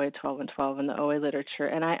through the OA 12 and 12 and the OA literature,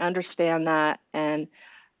 and I understand that. And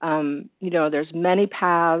there's many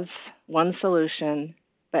paths, one solution,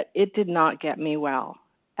 but it did not get me well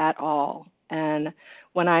at all. And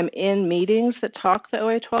when I'm in meetings that talk the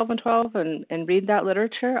OA 12 and 12 and read that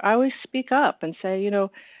literature, I always speak up and say,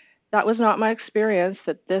 that was not my experience,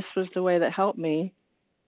 that this was the way that helped me.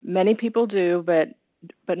 Many people do, but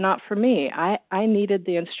not for me. I needed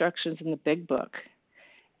the instructions in the big book.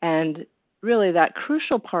 And really that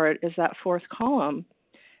crucial part is that 4th column,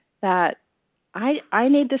 that I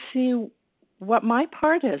need to see what my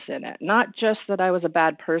part is in it, not just that I was a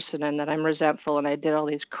bad person and that I'm resentful and I did all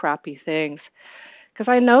these crappy things, because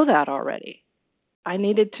I know that already. I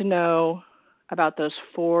needed to know about those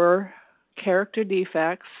 4 character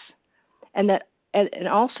defects, and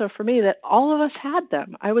also for me that all of us had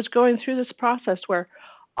them. I was going through this process where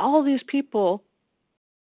all these people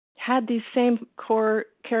had these same core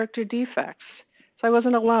character defects. So I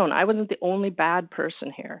wasn't alone. I wasn't the only bad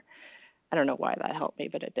person here. I don't know why that helped me,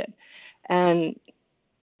 but it did. And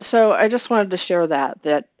so I just wanted to share that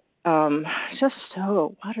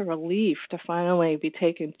what a relief to finally be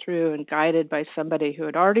taken through and guided by somebody who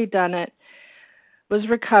had already done it, was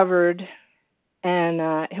recovered, and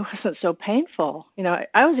it wasn't so painful.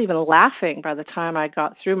 I was even laughing by the time I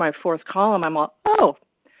got through my 4th column. I'm all,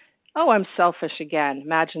 I'm selfish again.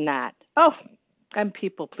 Imagine that. Oh, I'm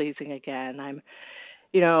people-pleasing again. I'm,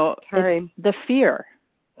 the fear.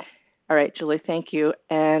 All right, Julie, thank you.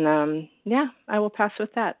 And, I will pass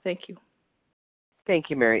with that. Thank you. Thank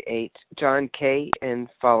you, Mary H. John K. and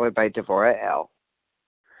followed by Devorah L.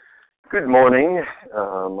 Good morning.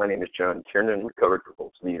 My name is John Kiernan, recovered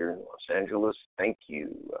compulsive eater in Los Angeles. Thank you,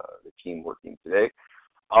 the team working today.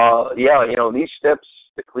 These steps,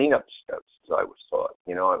 the cleanup steps, as I was taught.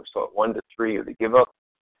 I was taught 1 to 3 are the give up,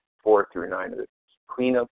 4 through 9 are the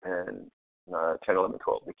cleanup, and 10, 11,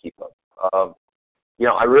 12 the keep up.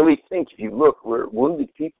 I really think if you look, we're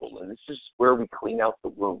wounded people, and this is where we clean out the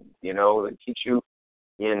wound. They teach you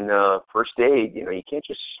in first aid, you can't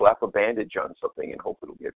just slap a bandage on something and hope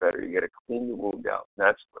it'll get better. You got to clean the wound out. And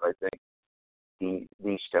that's what I think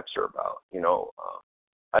these steps are about.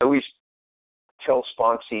 I always tell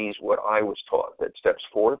sponsees what I was taught, that steps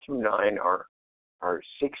 4 through 9 are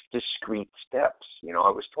 6 discrete steps.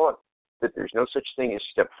 I was taught that there's no such thing as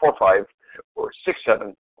step 4, 5, or 6,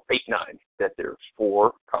 7, 8, 9, that there's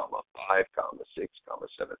 4, 5, 6,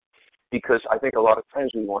 7. Because I think a lot of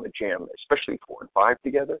times we want to jam, especially 4 and 5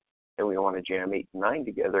 together, and we want to jam 8 and 9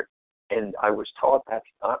 together. And I was taught that's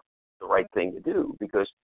not the right thing to do, because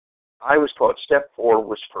I was taught step 4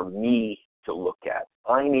 was for me to look at.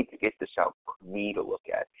 I need to get this out for me to look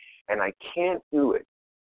at. And I can't do it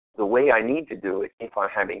the way I need to do it if I'm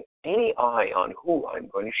having any eye on who I'm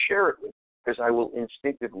going to share it with, because I will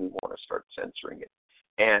instinctively want to start censoring it.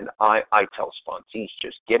 And I tell sponsees,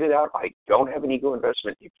 just get it out. I don't have an ego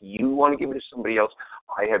investment. If you want to give it to somebody else,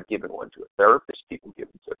 I have given one to a therapist. People give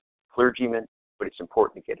it to clergymen, but it's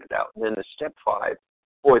important to get it out. And then the step 5,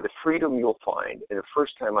 boy, the freedom you'll find. And the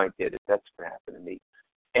first time I did it, that's what happened to me.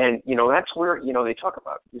 And, that's where, they talk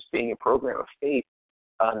about this being a program of faith,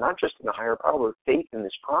 not just in a higher power, but faith in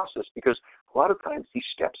this process, because a lot of times these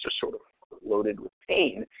steps are sort of loaded with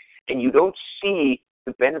pain, and you don't see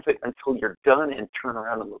the benefit until you're done and turn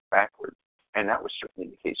around and look backwards. And that was certainly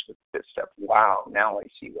the case with the fifth step. Wow, now I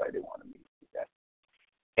see why they wanted me to do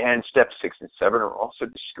that. And steps 6 and 7 are also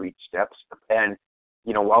discrete steps. And,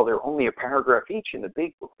 while they're only a paragraph each in the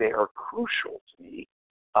big book, they are crucial to me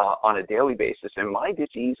on a daily basis. And my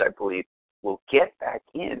disease, I believe, will get back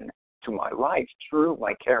in to my life through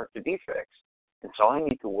my character defects. And so I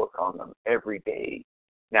need to work on them every day.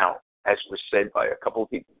 Now, as was said by a couple of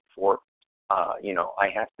people before, I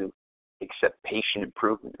have to accept patient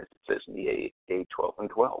improvement, as it says in the A 12 and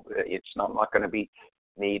 12. I'm not going to be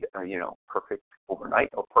made, perfect overnight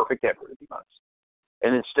or perfect ever, to be honest.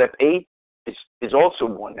 And then step 8 is also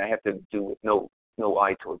one I have to do with no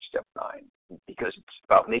eye towards step 9, because it's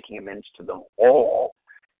about making amends to them all.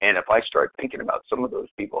 And if I start thinking about some of those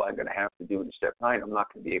people I'm going to have to do in step 9, I'm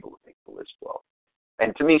not going to be able to make the list well.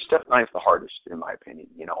 And to me, step 9 is the hardest, in my opinion.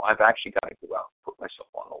 I've actually got to go out and put myself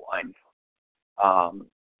on the line.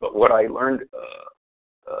 But what I learned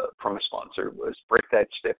from a sponsor was break that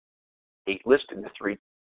step 8 list into 3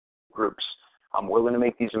 groups. I'm willing to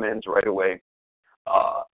make these amends right away.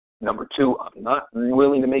 Number 2, I'm not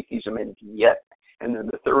willing to make these amends yet. And then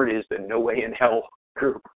the third is the no way in hell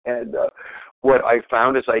group. And what I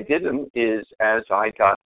found as I did them is, as I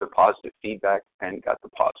got the positive feedback and got the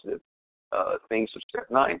positive things of step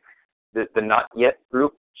 9, the not yet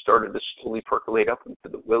group started to slowly percolate up into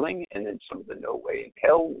the willing, and then some of the no way in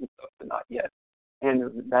hell of the not yet.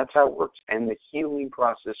 And that's how it works. And the healing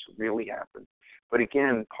process really happens. But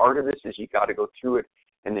again, part of this is you got to go through it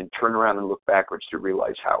and then turn around and look backwards to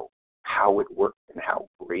realize how it worked and how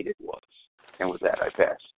great it was. And with that, I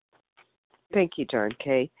pass. Thank you, John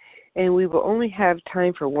K. And we will only have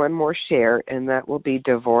time for one more share, and that will be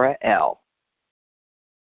Devora L.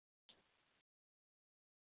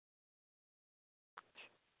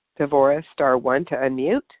 Devora, *1 to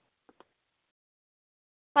unmute.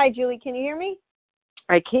 Hi, Julie. Can you hear me?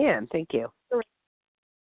 I can. Thank you.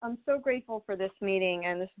 I'm so grateful for this meeting,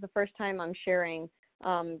 and this is the first time I'm sharing.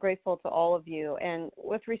 Grateful to all of you. And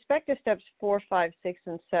with respect to steps 4, 5, 6,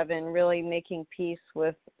 and 7, really making peace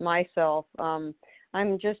with myself,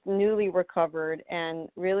 I'm just newly recovered and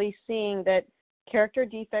really seeing that character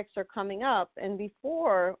defects are coming up. And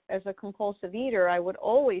before, as a compulsive eater, I would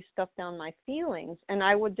always stuff down my feelings, and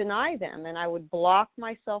I would deny them, and I would block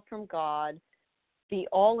myself from God, be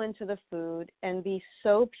all into the food, and be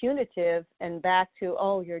so punitive and back to,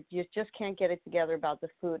 you just can't get it together about the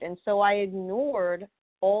food. And so I ignored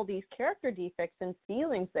all these character defects and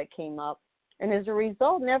feelings that came up, and as a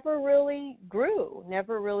result, never really grew,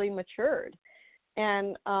 never really matured.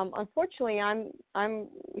 And unfortunately, I'm in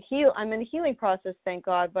a healing process, thank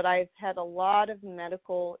God, but I've had a lot of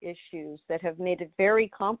medical issues that have made it very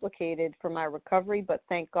complicated for my recovery. But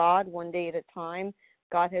thank God, one day at a time,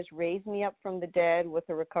 God has raised me up from the dead with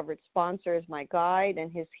a recovered sponsor as my guide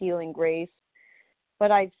and his healing grace.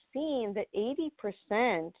 But I've seen that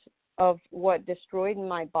 80% of what destroyed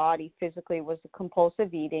my body physically was the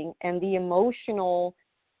compulsive eating and the emotional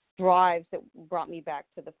drives that brought me back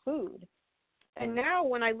to the food. And now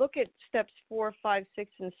when I look at steps 4, 5,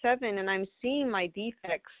 6, and 7, and I'm seeing my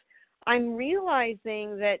defects, I'm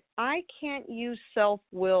realizing that I can't use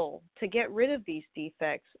self-will to get rid of these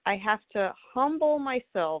defects. I have to humble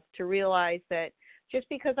myself to realize that just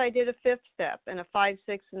because I did a 5th step and a 5,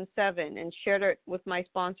 6, and 7 and shared it with my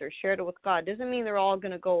sponsor, shared it with God, doesn't mean they're all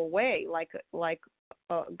going to go away like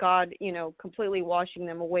God, completely washing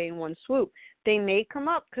them away in one swoop. They may come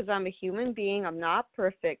up because I'm a human being. I'm not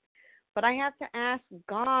perfect. But I have to ask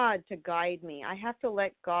God to guide me. I have to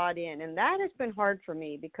let God in. And that has been hard for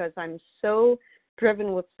me because I'm so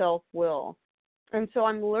driven with self-will. And so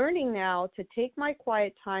I'm learning now to take my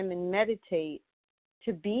quiet time and meditate,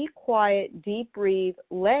 to be quiet, deep breathe,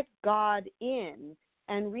 let God in,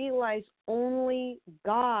 and realize only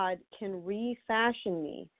God can refashion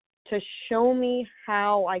me, to show me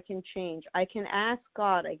how I can change. I can ask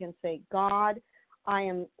God. I can say, God,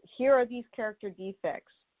 here are these character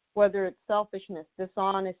defects. Whether it's selfishness,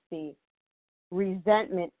 dishonesty,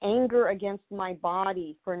 resentment, anger against my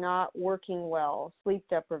body for not working well, sleep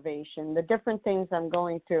deprivation, the different things I'm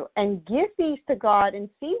going through, and give these to God and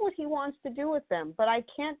see what he wants to do with them. But I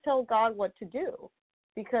can't tell God what to do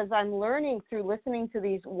because I'm learning through listening to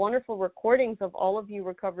these wonderful recordings of all of you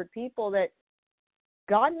recovered people that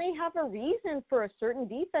God may have a reason for a certain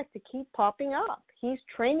defect to keep popping up. He's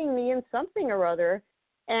training me in something or other.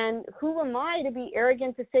 And who am I to be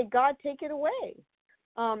arrogant to say, God, take it away?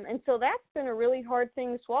 And so that's been a really hard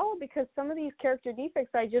thing to swallow because some of these character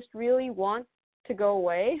defects I just really want to go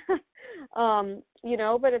away.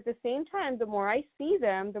 But at the same time, the more I see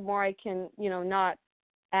them, the more I can, not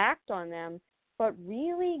act on them, but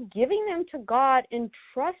really giving them to God and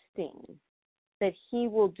trusting that he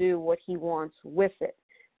will do what he wants with it.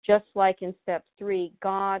 Just like in step 3,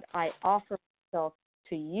 God, I offer myself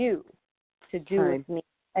to you to do with me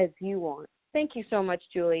as you want. Thank you so much,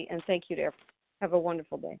 Julie, and thank you to everyone. Have a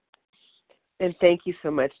wonderful day. And thank you so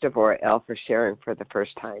much, Deborah L., for sharing for the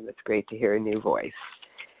first time. It's great to hear a new voice.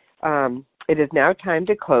 It is now time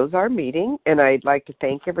to close our meeting, and I'd like to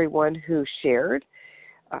thank everyone who shared.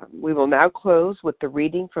 We will now close with the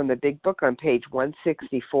reading from the Big Book on page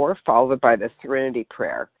 164, followed by the Serenity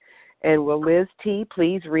Prayer. And will Liz T.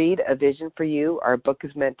 please read A Vision for You? Our book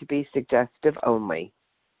is meant to be suggestive only.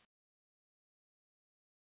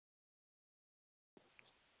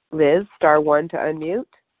 Liz, *1 to unmute.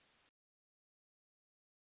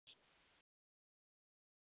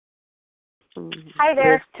 Hi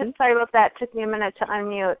there. Sorry about that. Took me a minute to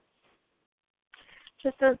unmute.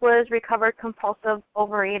 This is Liz, recovered compulsive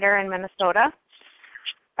overeater in Minnesota.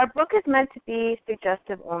 Our book is meant to be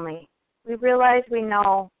suggestive only. We realize we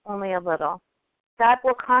know only a little. God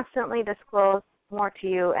will constantly disclose more to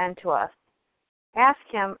you and to us. Ask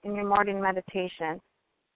him in your morning meditation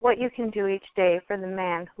what you can do each day for the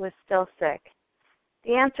man who is still sick.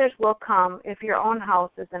 The answers will come if your own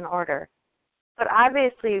house is in order. But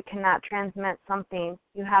obviously you cannot transmit something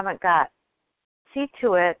you haven't got. See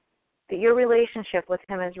to it that your relationship with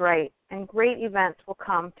him is right, and great events will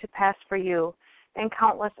come to pass for you and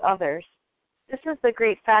countless others. This is the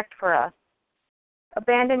great fact for us.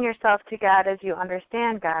 Abandon yourself to God as you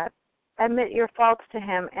understand God. Admit your faults to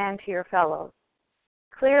him and to your fellows.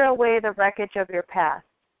 Clear away the wreckage of your past.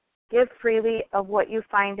 Give freely of what you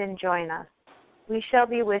find and join us. We shall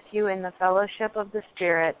be with you in the fellowship of the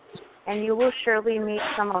Spirit, and you will surely meet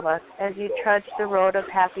some of us as you trudge the road of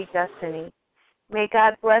happy destiny. May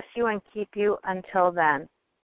God bless you and keep you until then.